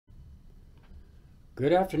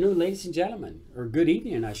Good afternoon, ladies and gentlemen, or good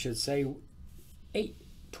evening, I should say.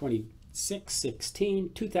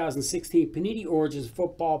 8/26/16, 2016 Panini Origins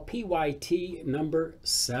Football PYT number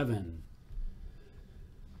 7.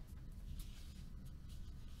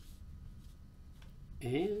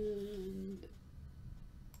 And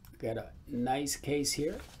got a nice case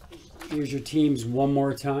here. Here's your teams one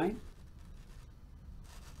more time.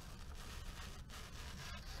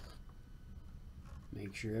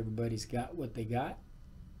 Make sure everybody's got what they got.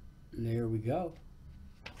 There we go.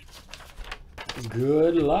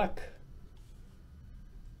 Good luck.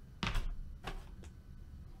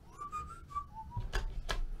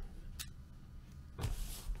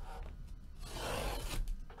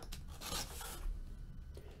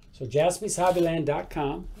 So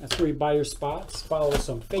JaspysHobbyland.com. That's where you buy your spots. Follow us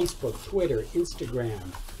on Facebook, Twitter, Instagram.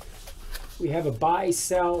 We have a buy,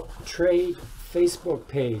 sell, trade Facebook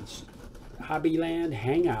page. Hobbyland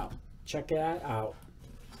Hangout. Check that out.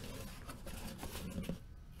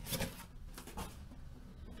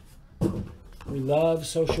 We love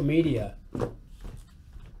social media.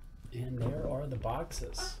 And there are the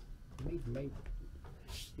boxes.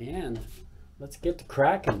 And let's get to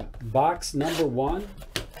cracking. Box number 1.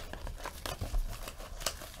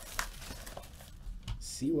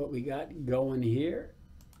 See what we got going here.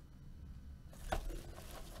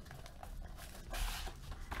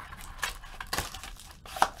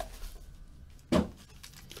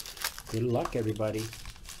 Good luck, everybody.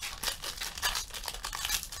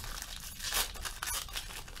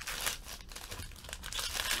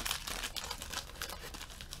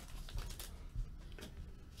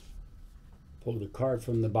 Pull the card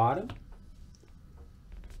from the bottom.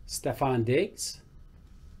 Stefon Diggs.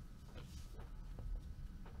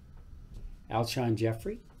 Alshon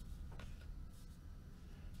Jeffrey.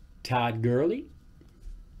 Todd Gurley.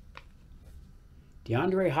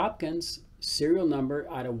 DeAndre Hopkins, serial number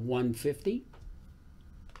out of 150.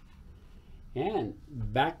 And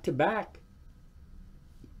back-to-back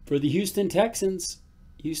for the Houston Texans.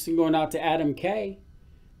 Houston going out to Adam K.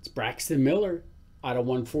 It's Braxton Miller out of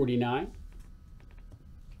 149.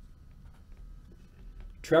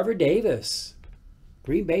 Trevor Davis,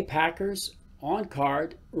 Green Bay Packers, on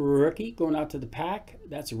card, rookie, going out to the pack.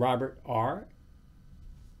 That's Robert R.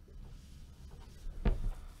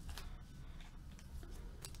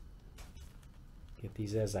 Get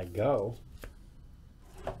these as I go.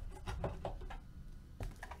 I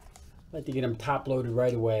like to get them top loaded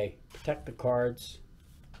right away. Protect the cards.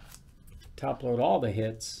 Top load all the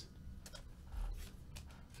hits.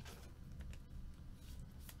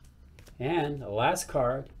 And the last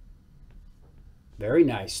card, very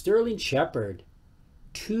nice. Sterling Shepard,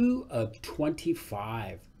 2 of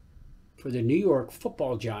 25 for the New York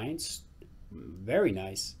Football Giants. Very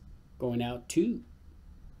nice. Going out to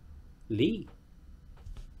Lee.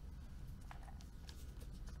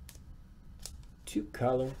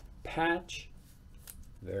 2-color patch.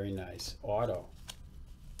 Very nice. Auto.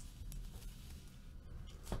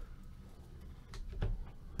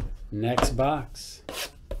 Next box.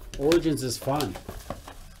 Origins is fun.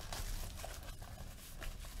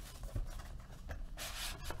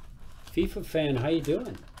 FIFA fan, how you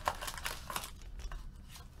doing?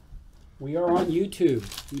 We are on YouTube.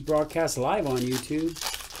 We broadcast live on YouTube,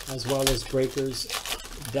 as well as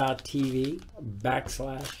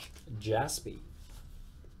breakers.tv/Jaspy.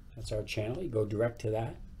 That's our channel. You go direct to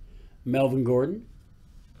that. Melvin Gordon.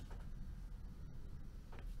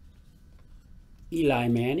 Eli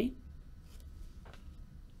Manning.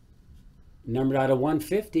 Numbered out of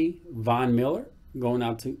 150, Von Miller, going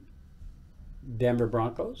out to Denver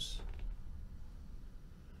Broncos.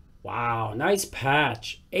 Wow, nice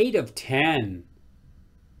patch. 8 of 10.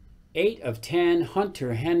 8 of 10,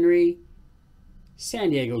 Hunter Henry, San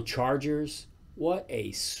Diego Chargers. What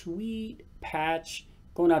a sweet patch.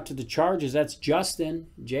 Going out to the Chargers, that's Justin,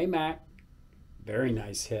 J-Mac. Very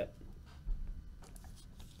nice hit.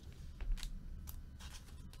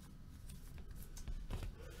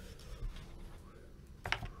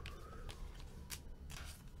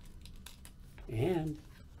 And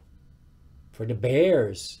for the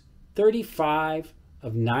Bears, 35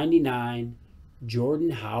 of 99,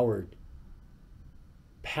 Jordan Howard.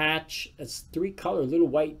 Patch, that's 3-color, little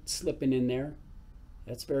white slipping in there.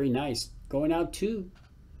 That's very nice. Going out to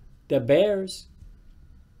the Bears.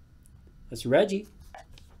 That's Reggie.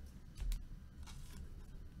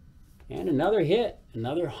 And another hit,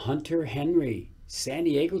 another Hunter Henry, San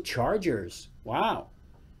Diego Chargers. Wow.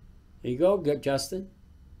 There you go, good Justin.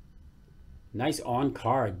 Nice on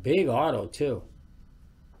card. Big auto, too.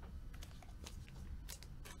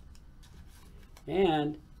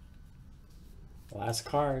 And last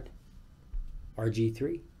card.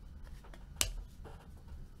 RG3.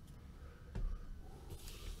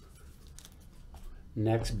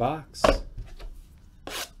 Next box.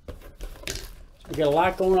 We got a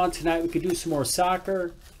lot going on tonight. We could do some more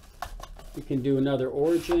soccer. We can do another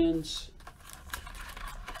Origins.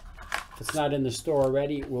 If it's not in the store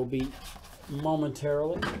already, it will be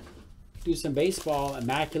momentarily. Do some baseball.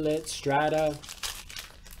 Immaculate, Strata.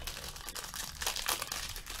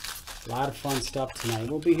 A lot of fun stuff tonight.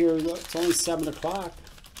 We'll be here. It's only 7 o'clock.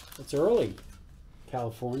 It's early,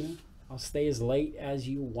 California. I'll stay as late as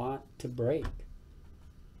you want to break.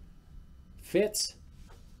 Fitz.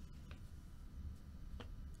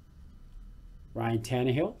 Ryan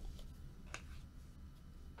Tannehill.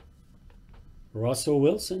 Russell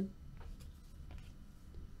Wilson.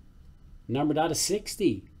 Numbered out of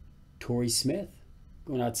 60. Torrey Smith.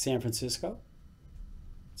 Going out to San Francisco.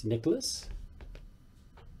 It's Nicholas.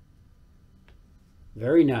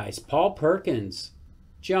 Very nice. Paul Perkins.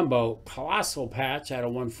 Jumbo. Colossal patch out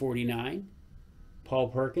of 149. Paul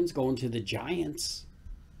Perkins going to the Giants.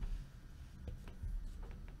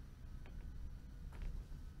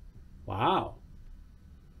 Wow.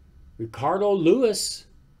 Ricardo Lewis.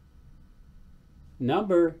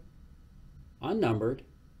 Number. Unnumbered.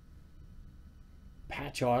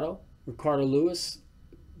 Patch auto. Ricardo Lewis.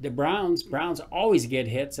 The Browns. Browns always get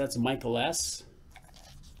hits. That's Michael S.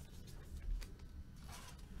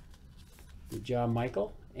 Good job,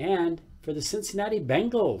 Michael. And for the Cincinnati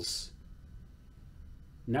Bengals.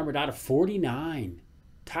 Numbered out of 49.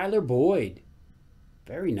 Tyler Boyd.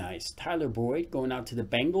 Very nice. Tyler Boyd going out to the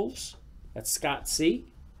Bengals. That's Scott C.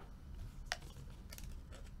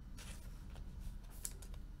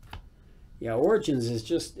 Yeah, Origins is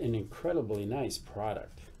just an incredibly nice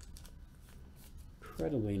product.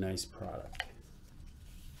 Incredibly nice product.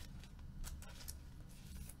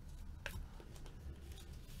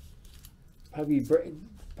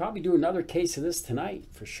 Probably do another case of this tonight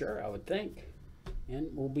for sure, I would think. And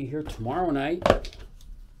we'll be here tomorrow night,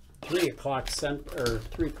 3 o'clock or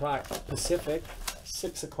 3 o'clock Pacific,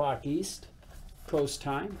 6 o'clock East Coast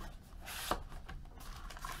time.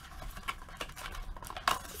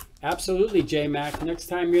 Absolutely, J-Mac. Next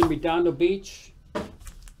time you're in Redondo Beach,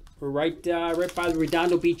 we're right by the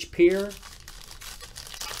Redondo Beach Pier.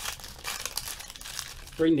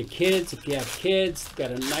 Bring the kids if you have kids.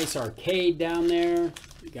 Got a nice arcade down there.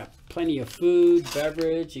 You got plenty of food,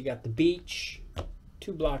 beverage. You got the beach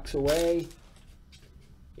 2 blocks away.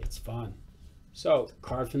 It's fun. So,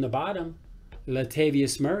 card from the bottom.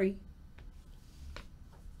 Latavius Murray.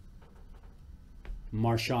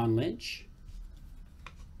 Marshawn Lynch.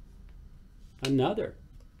 Another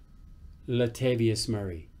Latavius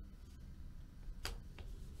Murray.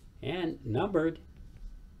 And numbered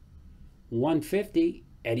 150,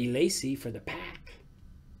 Eddie Lacy for the pack.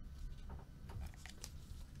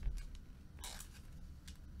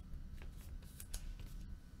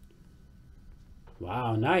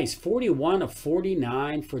 Wow, nice. 41 of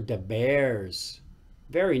 49 for the Bears.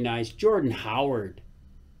 Very nice. Jordan Howard.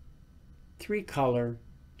 3-color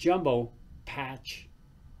jumbo patch.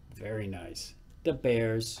 Very nice. The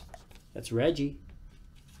Bears. That's Reggie.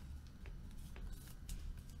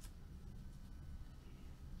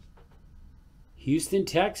 Houston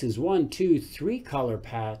Texans. 1, 2, 3-color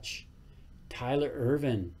patch. Tyler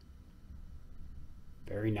Irvin.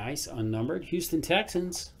 Very nice. Unnumbered. Houston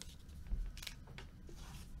Texans.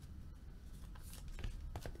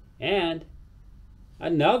 And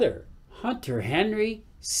another Hunter Henry.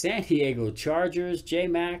 San Diego Chargers.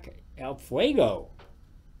 J-Mac El Fuego.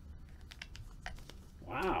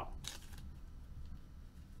 Wow.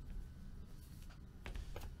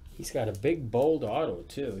 He's got a big, bold auto,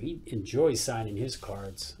 too. He enjoys signing his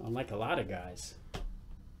cards, unlike a lot of guys.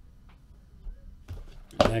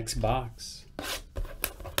 Next box.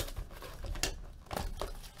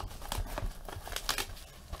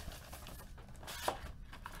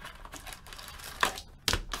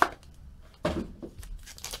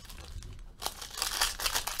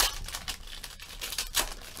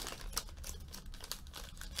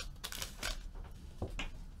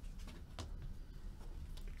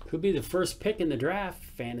 Could be the first pick in the draft,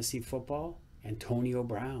 fantasy football, Antonio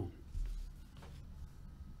Brown.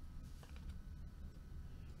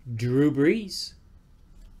 Drew Brees.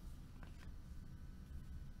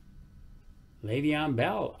 Le'Veon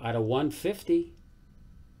Bell out of 150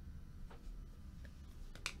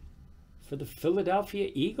 for the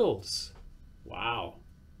Philadelphia Eagles. Wow.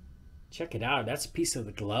 Check it out. That's a piece of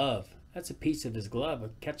the glove. That's a piece of his glove.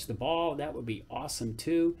 Catch the ball. That would be awesome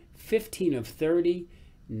too. 15 of 30.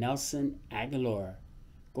 Nelson Aguilar.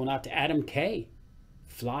 Going out to Adam K.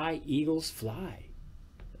 Fly, Eagles, fly.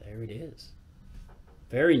 There it is.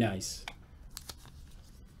 Very nice.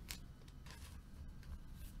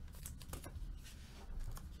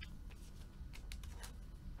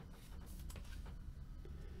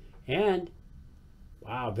 And,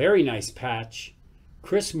 wow, very nice patch.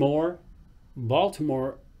 Chris Moore,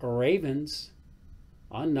 Baltimore Ravens,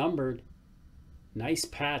 unnumbered. Nice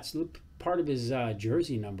patch. Look, part of his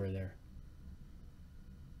jersey number there.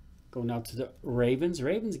 Going out to the Ravens.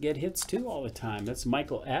 Ravens get hits too all the time. That's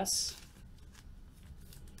Michael S.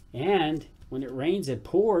 And when it rains, it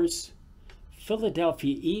pours.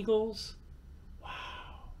 Philadelphia Eagles.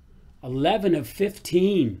 Wow. 11 of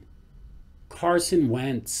 15. Carson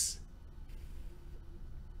Wentz.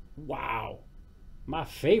 Wow. My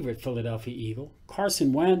favorite Philadelphia Eagle.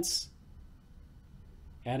 Carson Wentz.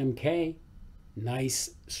 Adam K.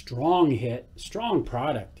 Nice, strong hit. Strong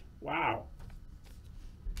product. Wow.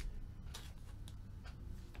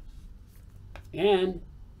 And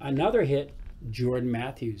another hit, Jordan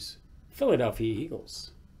Matthews. Philadelphia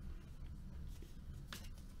Eagles.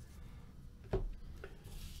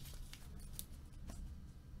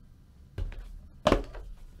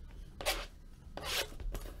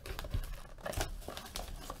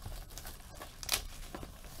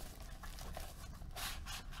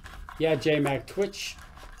 Yeah, J-Mac, Twitch.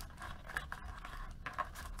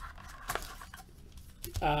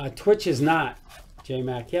 Twitch is not,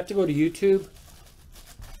 J-Mac. You have to go to YouTube.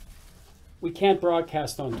 We can't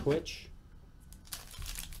broadcast on Twitch.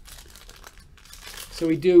 So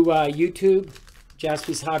we do YouTube,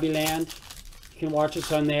 Jaspys Hobbyland. You can watch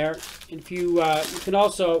us on there. And if you, you can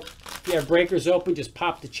also, if you have breakers open, just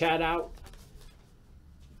pop the chat out.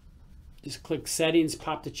 Just click settings,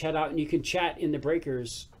 pop the chat out, and you can chat in the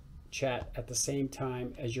breakers chat at the same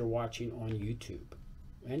time as you're watching on YouTube.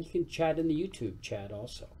 And you can chat in the YouTube chat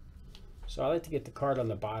also. So I like to get the card on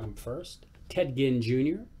the bottom first. Ted Ginn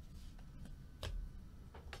Jr.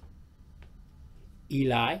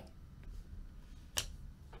 Eli.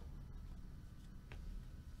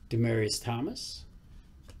 Demarius Thomas.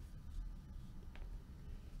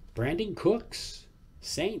 Brandon Cooks.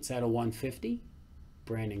 Saints out of 150.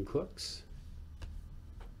 Brandon Cooks.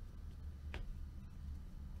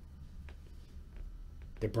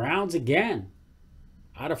 The Browns again,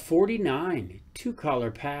 out of 49,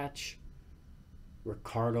 2-color patch,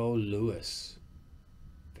 Ricardo Lewis.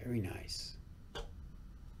 Very nice.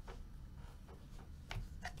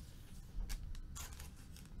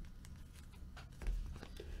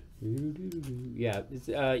 Yeah,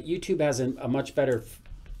 YouTube has a much better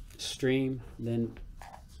stream than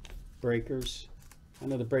Breakers. I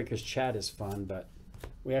know the Breakers chat is fun, but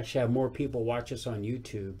we actually have more people watch us on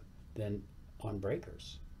YouTube than on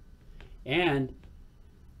Breakers. And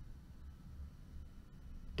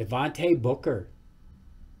Devontae Booker,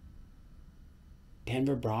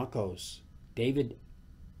 Denver Broncos, David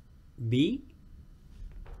B.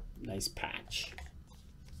 Nice patch.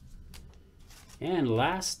 And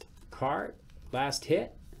last card, last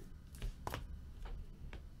hit,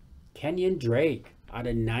 Kenyon Drake out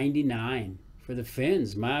of 99 for the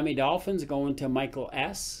Finns. Miami Dolphins going to Michael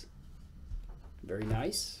S. Very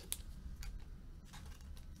nice.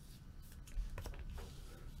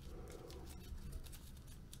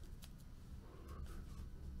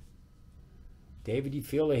 David, you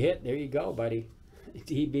feel a hit? There you go, buddy.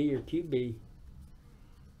 DB or QB.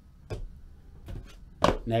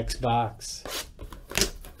 Next box.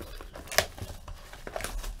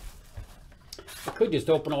 I could just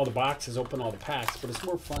open all the boxes, open all the packs, but it's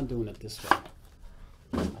more fun doing it this way.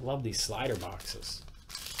 I love these slider boxes.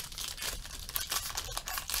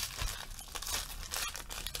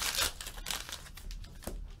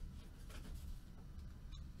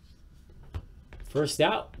 First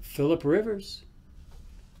out, Phillip Rivers.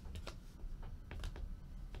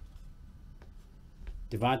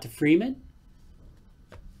 Devonta Freeman.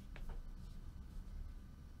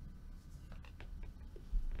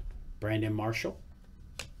 Brandon Marshall.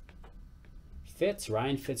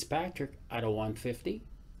 Ryan Fitzpatrick out of 150.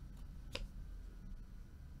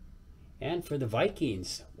 And for the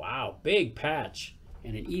Vikings, wow, big patch.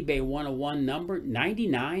 And an eBay 101 number,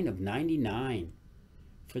 99 of 99.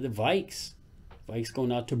 For the Vikes. Vikes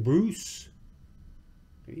going out to Bruce.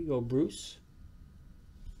 There you go, Bruce.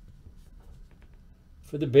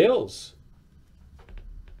 For the Bills.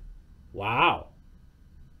 Wow.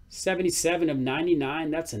 77 of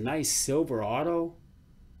 99. That's a nice silver auto.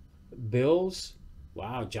 Bills.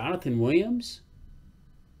 Wow. Jonathan Williams.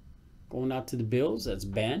 Going out to the Bills. That's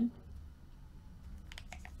Ben.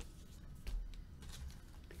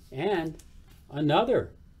 And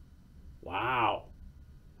another. Wow.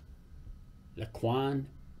 Laquan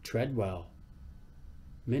Treadwell.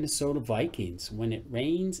 Minnesota Vikings. When it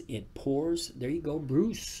rains, it pours. There you go,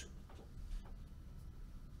 Bruce.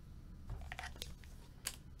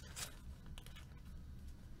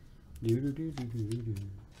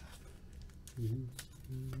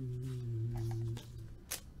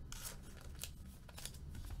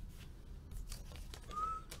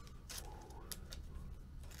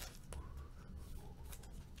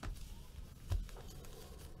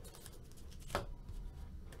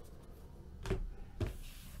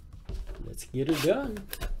 Let's get her done.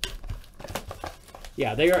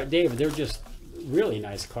 Yeah, they are, David. They're just really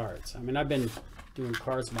nice cards. I mean, I've been doing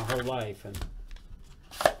cards my whole life, and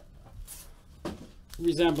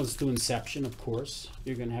resemblance to Inception, of course.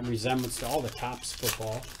 You're going to have resemblance to all the Topps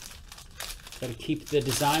football. Got to keep the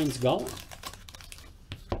designs going.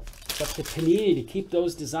 It's up to Panini to keep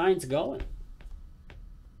those designs going.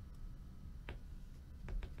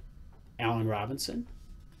 Allen Robinson.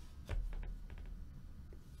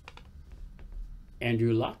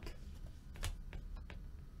 Andrew Luck.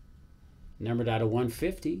 Numbered out of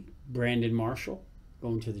 150. Brandon Marshall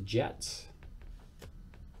going to the Jets.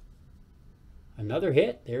 Another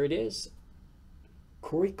hit. There it is.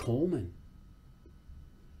 Corey Coleman.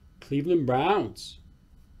 Cleveland Browns.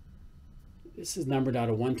 This is numbered out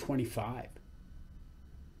of 125.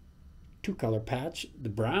 Two-color patch. The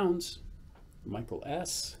Browns. Michael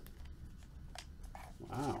S.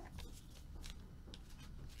 Wow.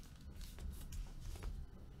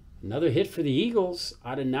 Another hit for the Eagles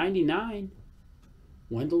out of 99.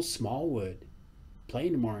 Wendell Smallwood.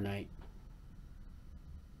 Playing tomorrow night.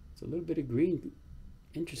 It's a little bit of green.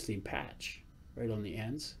 Interesting patch right on the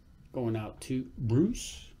ends. Going out to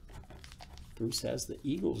Bruce. Bruce has the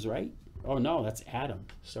Eagles, right? Oh, no, that's Adam.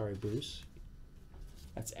 Sorry, Bruce.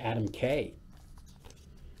 That's Adam K.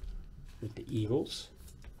 with the Eagles.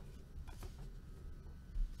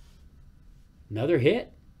 Another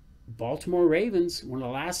hit. Baltimore Ravens, one of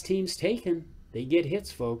the last teams taken. They get hits,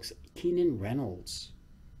 folks. Keenan Reynolds.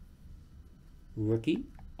 Rookie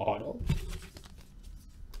auto.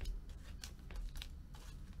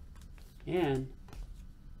 And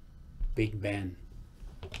Big Ben.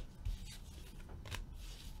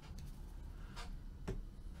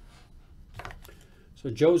 So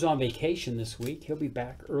Joe's on vacation this week. He'll be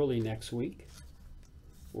back early next week.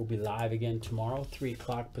 We'll be live again tomorrow, 3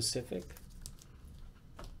 o'clock Pacific.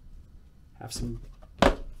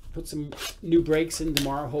 Put some new breaks in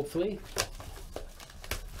tomorrow, hopefully.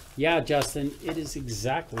 Yeah, Justin, it is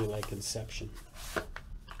exactly like Inception.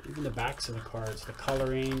 Even the backs of the cards, the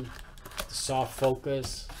coloring, the soft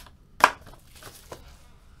focus.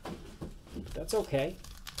 That's okay.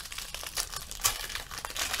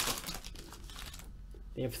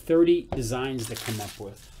 They have 30 designs to come up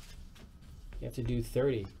with. You have to do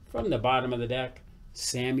 30. From the bottom of the deck,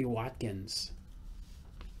 Sammy Watkins.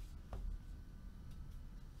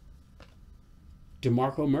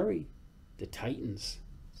 DeMarco Murray, the Titans.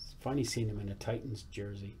 It's funny seeing him in a Titans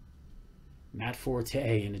jersey. Matt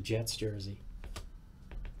Forte in a Jets jersey.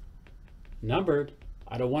 Numbered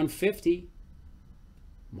out of 150,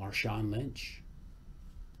 Marshawn Lynch.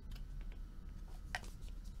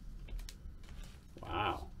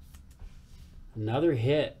 Wow. Another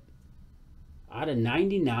hit out of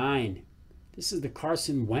 99. This is the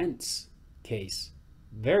Carson Wentz case.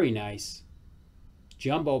 Very nice.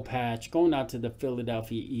 Jumbo patch going out to the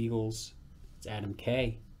Philadelphia Eagles. It's Adam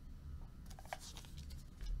K.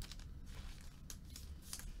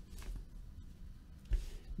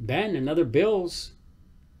 Ben, another Bills.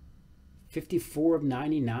 54 of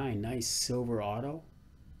 99. Nice silver auto.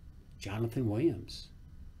 Jonathan Williams.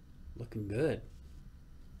 Looking good.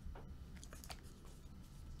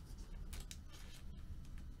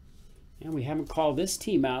 And we haven't called this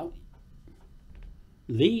team out.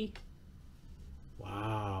 Lee.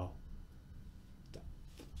 Wow.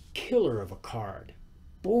 Killer of a card.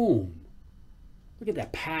 Boom. Look at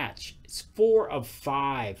that patch. It's 4 of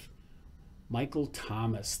 5. Michael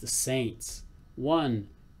Thomas, the Saints. 1,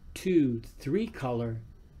 2, 3 color.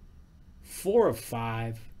 4 of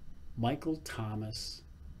 5. Michael Thomas.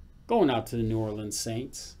 Going out to the New Orleans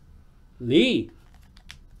Saints. Lee.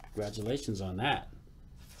 Congratulations on that.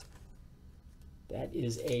 That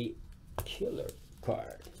is a killer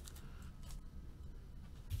card.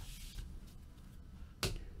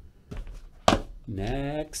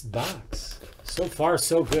 Next box. So far,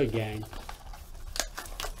 so good, gang.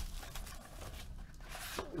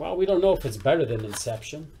 Well, we don't know if it's better than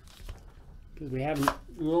Inception, because we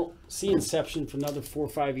won't see Inception for another 4 or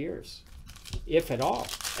 5 years, if at all,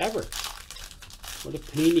 ever. What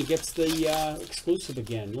if Panini gets the exclusive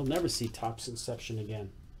again? You'll never see Topps Inception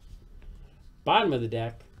again. Bottom of the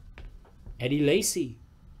deck, Eddie Lacy,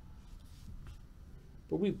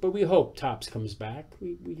 But we hope Topps comes back.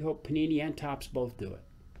 We hope Panini and Topps both do it.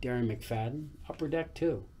 Darren McFadden, Upper Deck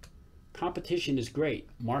too. Competition is great.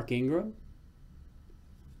 Mark Ingram,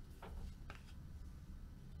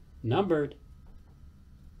 numbered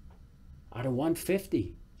out of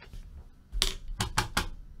 150.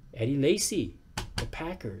 Eddie Lacy, the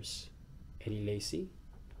Packers. Eddie Lacy.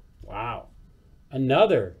 Wow.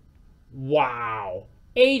 Another. Wow.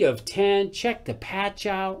 8 of 10. Check the patch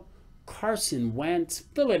out. Carson Wentz,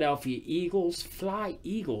 Philadelphia Eagles. Fly,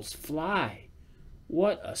 Eagles, fly.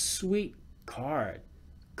 What a sweet card.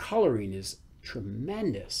 Coloring is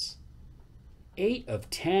tremendous. 8 of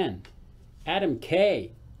 10. Adam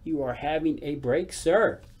K., you are having a break,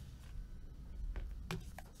 sir.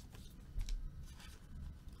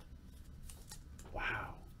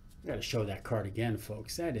 Wow. I got to show that card again,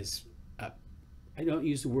 folks. That is, I don't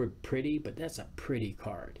use the word pretty, but that's a pretty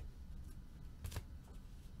card.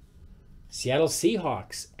 Seattle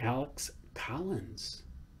Seahawks, Alex Collins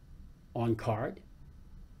on card.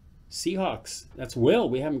 Seahawks, that's Will.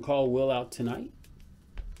 We haven't called Will out tonight.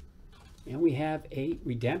 And we have a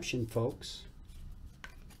redemption, folks.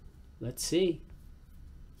 Let's see.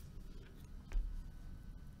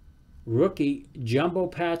 Rookie Jumbo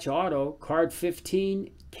Patch Auto, card 15,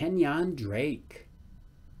 Kenyon Drake.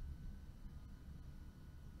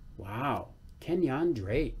 Wow, Kenyon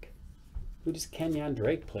Drake. Who does Kenyon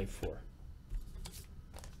Drake play for?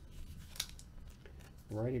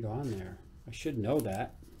 Write it on there. I should know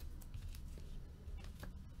that.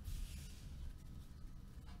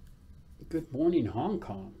 Good Morning Hong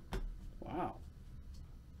Kong. Wow.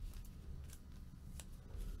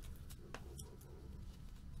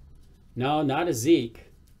 No, not a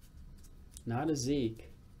Zeke. Not a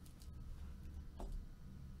Zeke.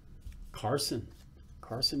 Carson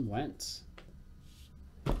Wentz.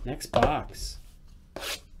 Next box.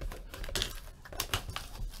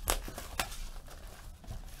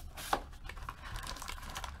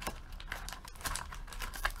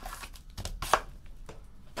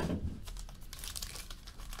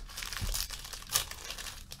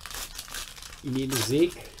 You need a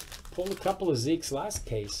Zeke? Pulled a couple of Zekes last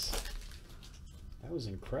case. That was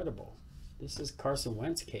incredible. This is Carson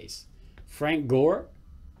Wentz case. Frank Gore.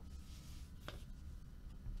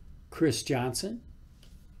 Chris Johnson.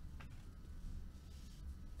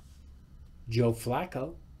 Joe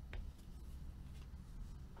Flacco.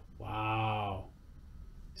 Wow.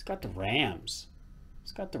 He's got the Rams.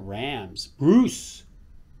 He's got the Rams. Bruce.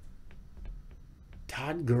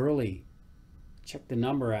 Todd Gurley. Check the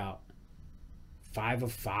number out. 5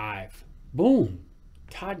 of 5. Boom.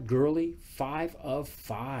 Todd Gurley, 5 of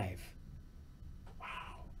 5.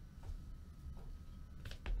 Wow.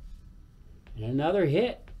 And another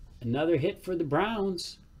hit. Another hit for the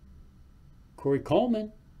Browns. Corey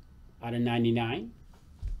Coleman out of 99.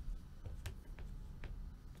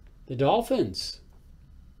 The Dolphins.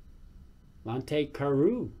 Monte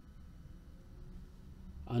Carroo.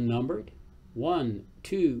 Unnumbered. 1,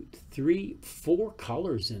 2, 3, 4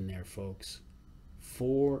 colors in there, folks.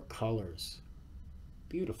 4 colors.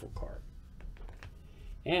 Beautiful card.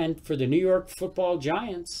 And for the New York Football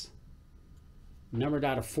Giants, numbered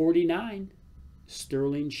out of 49,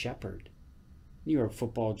 Sterling Shepard. New York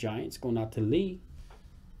Football Giants going out to Lee.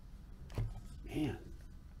 Man.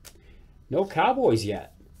 No Cowboys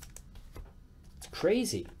yet. It's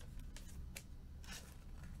crazy.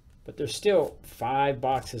 But there's still 5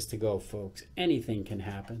 boxes to go, folks. Anything can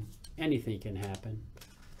happen. Anything can happen.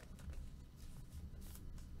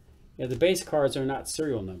 Yeah, the base cards are not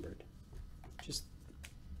serial numbered.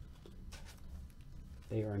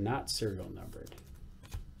 They are not serial numbered.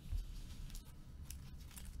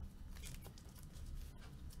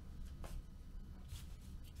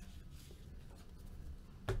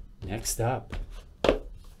 Next up.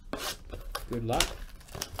 Good luck.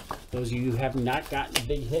 Those of you who have not gotten a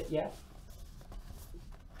big hit yet.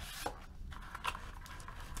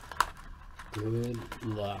 Good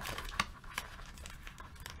luck.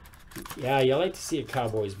 Yeah, you like to see a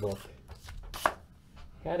Cowboys book.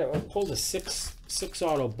 I pulled a six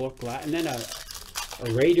auto book, and then a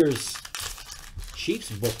Raiders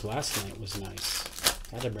Chiefs book last night was nice.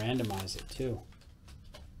 Had to randomize it too.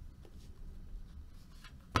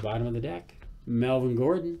 Bottom of the deck, Melvin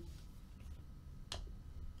Gordon,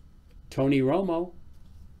 Tony Romo,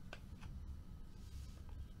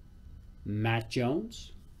 Matt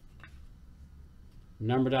Jones,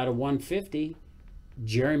 numbered out of 150,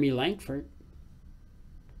 Jeremy Langford.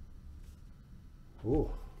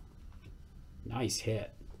 Ooh, nice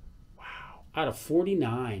hit. Wow. Out of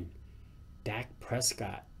 49, Dak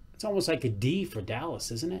Prescott. It's almost like a D for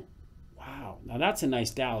Dallas, isn't it? Wow. Now that's a nice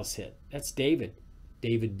Dallas hit. That's David.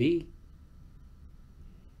 David B.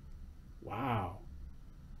 Wow.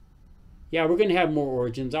 Yeah, we're going to have more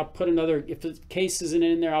Origins. I'll put another, if the case isn't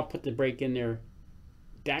in there, I'll put the break in there.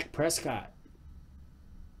 Dak Prescott.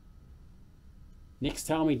 Nick's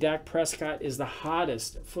telling me Dak Prescott is the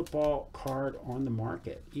hottest football card on the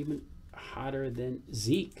market. Even hotter than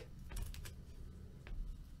Zeke.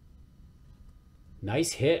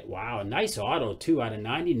 Nice hit. Wow. Nice auto, too, out of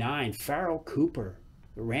 99. Farrell Cooper.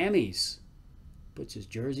 The Rammies. Puts his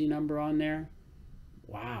jersey number on there.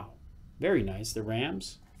 Wow. Very nice. The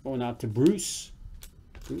Rams. Going out to Bruce.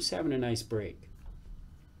 Bruce having a nice break.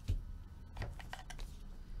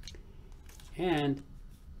 And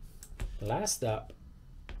last up,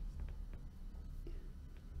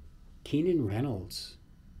 Keenan Reynolds.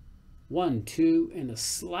 1, 2, and a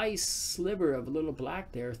slice sliver of a little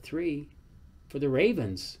black there. 3 for the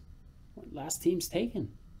Ravens. Last team's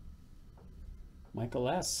taken. Michael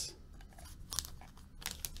S.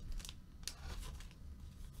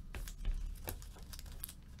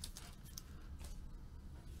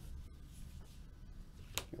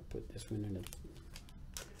 I'll put this one in it.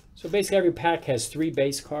 So basically every pack has 3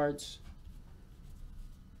 base cards.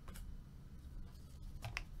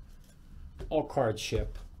 All cards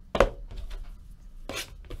ship.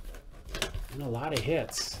 And a lot of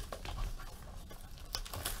hits.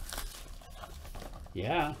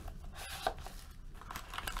 Yeah.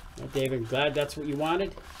 Well, David, glad that's what you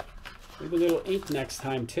wanted. Maybe a little ink next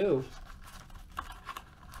time too.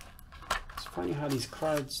 It's funny how these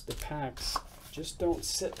cards, the packs, just don't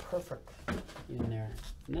sit perfect in there.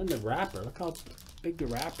 And then the wrapper, look how big the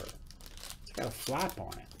wrapper. It's got a flap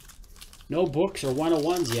on it. No books or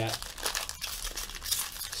 101s yet.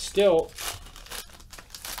 Still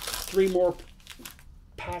 3 more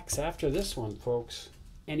packs after this one, folks.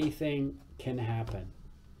 Anything can happen.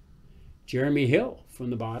 Jeremy Hill from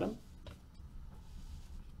the bottom.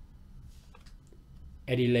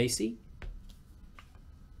 Eddie Lacy.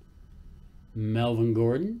 Melvin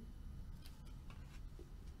Gordon.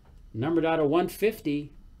 Numbered out of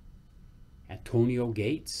 150. Antonio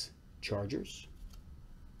Gates, Chargers.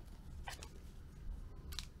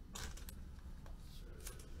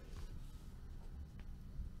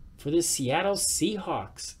 For the Seattle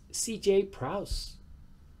Seahawks, C.J. Prowse.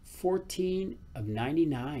 14 of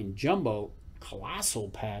 99. Jumbo, colossal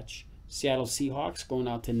patch. Seattle Seahawks going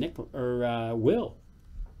out to Nick or Will.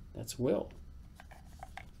 That's Will.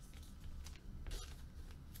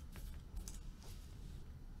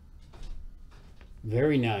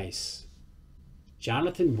 Very nice.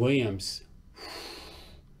 Jonathan Williams.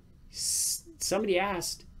 Somebody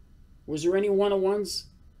asked, was there any 101s?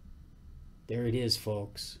 There it is,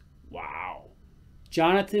 folks. Wow.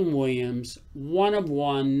 Jonathan Williams, 1 of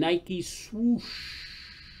 1, Nike swoosh.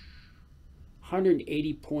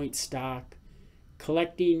 180 point stock.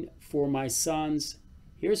 Collecting for my sons.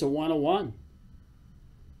 Here's a 101.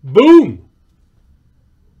 Boom!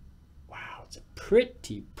 Wow, it's a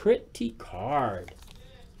pretty, pretty card.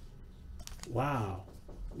 Wow,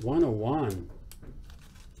 101.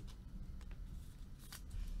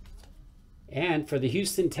 And for the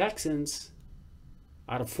Houston Texans,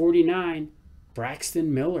 out of 49,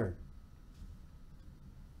 Braxton Miller.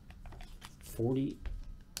 40.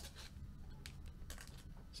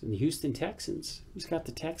 So the Houston Texans. Who's got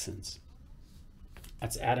the Texans?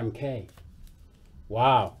 That's Adam K.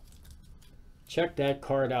 Wow. Check that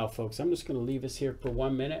card out, folks. I'm just going to leave this here for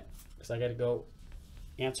 1 minute because I got to go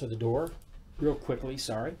answer the door real quickly.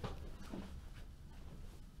 Sorry.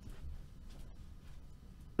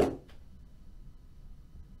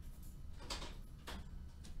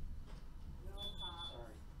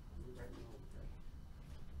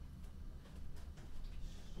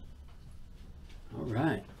 All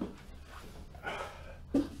right.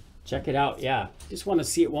 Check it out. Yeah. Just want to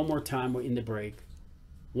see it one more time. We're in the break.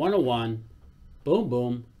 101. Boom,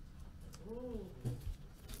 boom.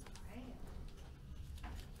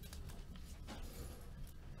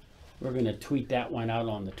 We're going to tweet that one out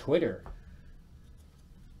on the Twitter.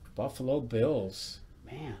 Buffalo Bills.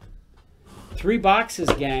 Man. 3 boxes,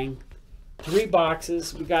 gang. 3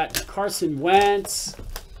 boxes. We got Carson Wentz.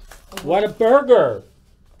 What a burger.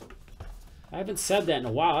 I haven't said that in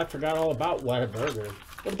a while. I forgot all about what a burger.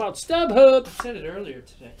 What about StubHub? I said it earlier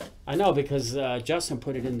today. I know because Justin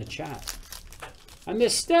put it in the chat. I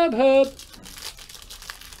miss StubHub.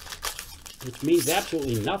 Which means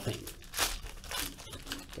absolutely nothing.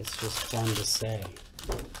 It's just fun to say.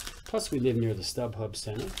 Plus we live near the StubHub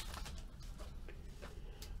Center.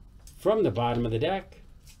 From the bottom of the deck,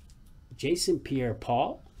 Jason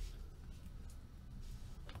Pierre-Paul.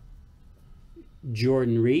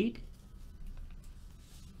 Jordan Reed.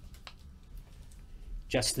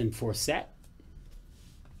 Justin Forsett.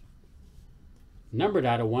 Numbered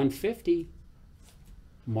out of 150,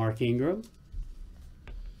 Mark Ingram.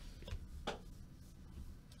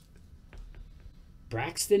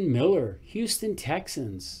 Braxton Miller, Houston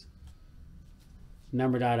Texans.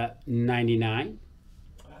 Numbered out of 99.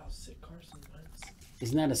 Wow, sick Carson Wentz.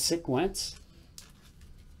 Isn't that a sick Wentz?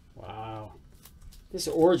 Wow. This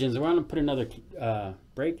is Origins. I want to put another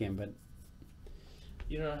break in, but...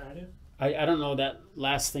 You don't know how to? I don't know that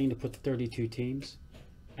last thing to put the 32 teams.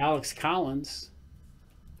 Alex Collins.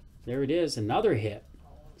 There it is. Another hit.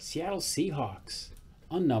 Seattle Seahawks.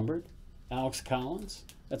 Unnumbered. Alex Collins.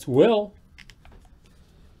 That's Will.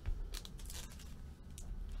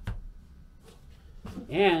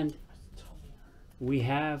 And we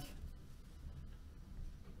have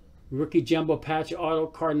rookie jumbo patch auto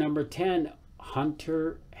card number 10,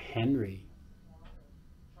 Hunter Henry.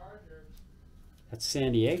 That's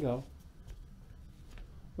San Diego.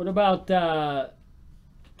 What about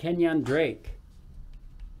Kenyon Drake?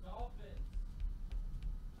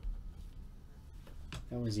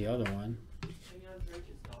 That was the other one. Kenyon Drake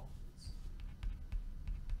is Dolphins.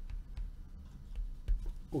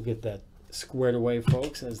 We'll get that squared away,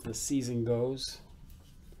 folks, as the season goes.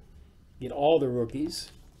 Get all the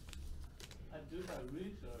rookies. I do my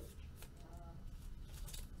research.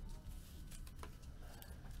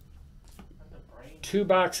 2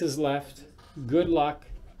 boxes left. Good luck.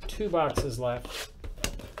 2 boxes left.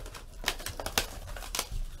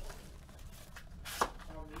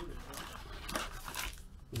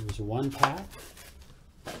 There's 1 pack.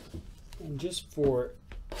 And just for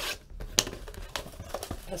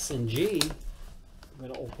S&G, I'm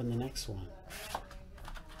going to open the next one.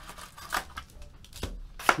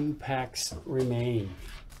 2 packs remain.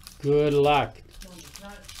 Good luck.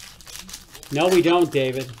 No, we don't,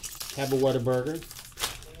 David. Have a Whataburger.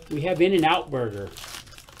 We have In-N-Out Burger,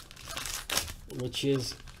 which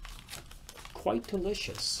is quite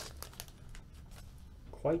delicious.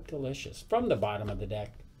 Quite delicious. From the bottom of the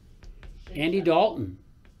deck. Andy Dalton.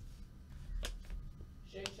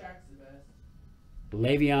 Shake Shack's the best.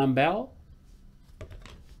 Le'Veon Bell.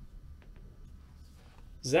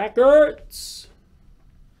 Zach Ertz.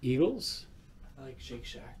 Eagles. I like Shake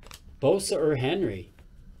Shack. Bosa or Henry.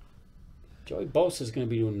 Joey Bosa's going to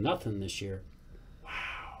be doing nothing this year.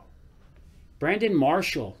 Wow. Brandon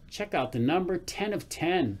Marshall. Check out the number 10 of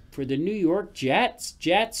 10 for the New York Jets.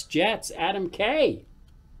 Jets. Adam K.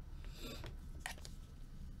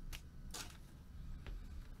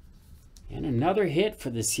 And another hit for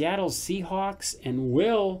the Seattle Seahawks and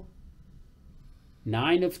Will.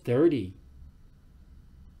 9 of 30.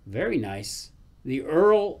 Very nice. The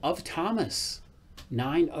Earl of Thomas.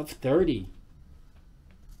 9 of 30.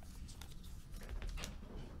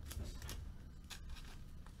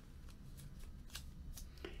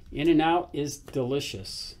 In-N-Out is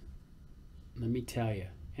delicious. Let me tell you.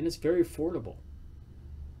 And it's very affordable.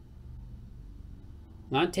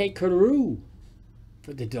 Monte Carew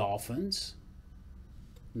for the Dolphins.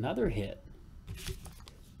 Another hit.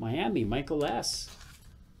 Miami, Michael S.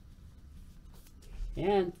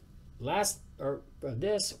 And last of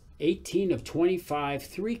this, 18 of 25,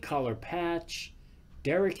 3-color patch.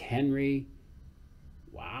 Derrick Henry.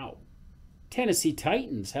 Wow. Tennessee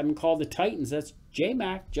Titans. Haven't called the Titans. That's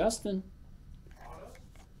J-Mac, Justin.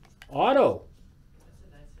 Auto. That's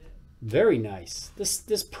a nice hit. Very nice.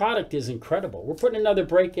 This product is incredible. We're putting another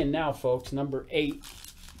break in now, folks. Number 8.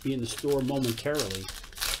 Be in the store momentarily.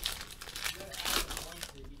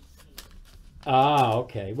 Ah,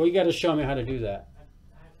 okay. Well, you got to show me how to do that.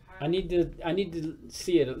 I need to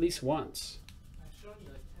see it at least once. I've shown you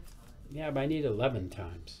like 10 times. Yeah, but I need 11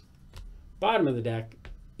 times. Bottom of the deck,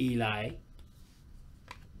 Eli.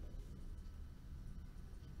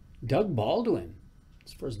 Doug Baldwin.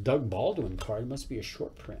 His first Doug Baldwin card must be a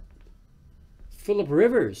short print. Phillip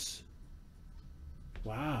Rivers.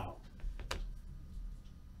 Wow.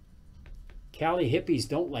 Cali hippies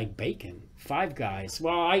don't like bacon. 5 Guys.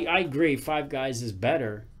 Well, I agree. 5 Guys is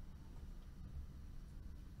better.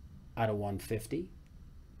 Out of 150.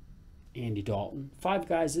 Andy Dalton. 5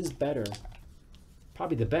 Guys is better.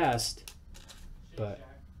 Probably the best. But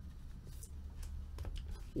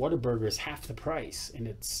Whataburger is half the price. And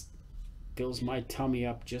it fills my tummy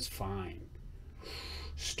up just fine.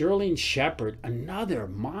 Sterling Shepard. Another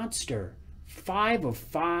monster. 5 of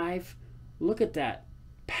 5. Look at that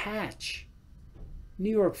patch. New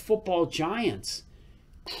York Football Giants.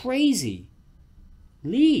 Crazy.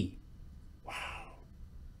 Lee. Wow.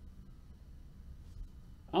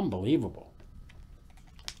 Unbelievable.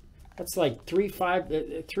 That's like 3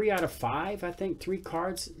 out of 5, I think. 3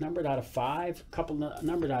 cards numbered out of 5. A couple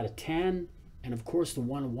numbered out of 10. And, of course, the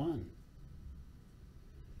 1-1.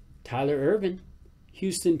 Tyler Irvin,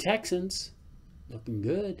 Houston Texans, looking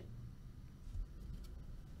good.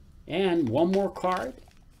 And one more card.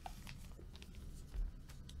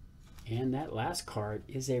 And that last card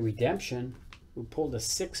is a redemption. We pulled a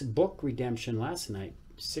 6-book redemption last night.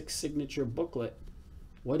 6-signature booklet.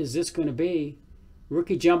 What is this going to be?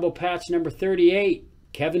 Rookie Jumbo Patch number 38.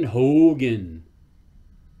 Kevin Hogan.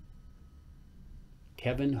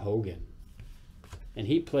 Kevin Hogan. And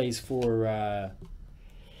he plays for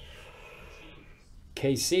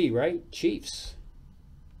KC, right? Chiefs.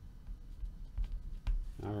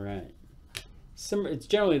 All right. It's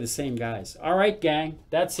generally the same guys. All right, gang.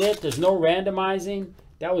 That's it. There's no randomizing.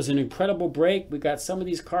 That was an incredible break. We got some of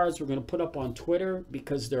these cards we're going to put up on Twitter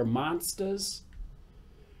because they're monsters.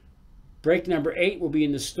 Break number 8 will be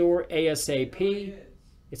in the store ASAP.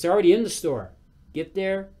 It's already in the store. Get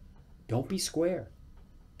there. Don't be square.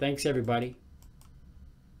 Thanks, everybody.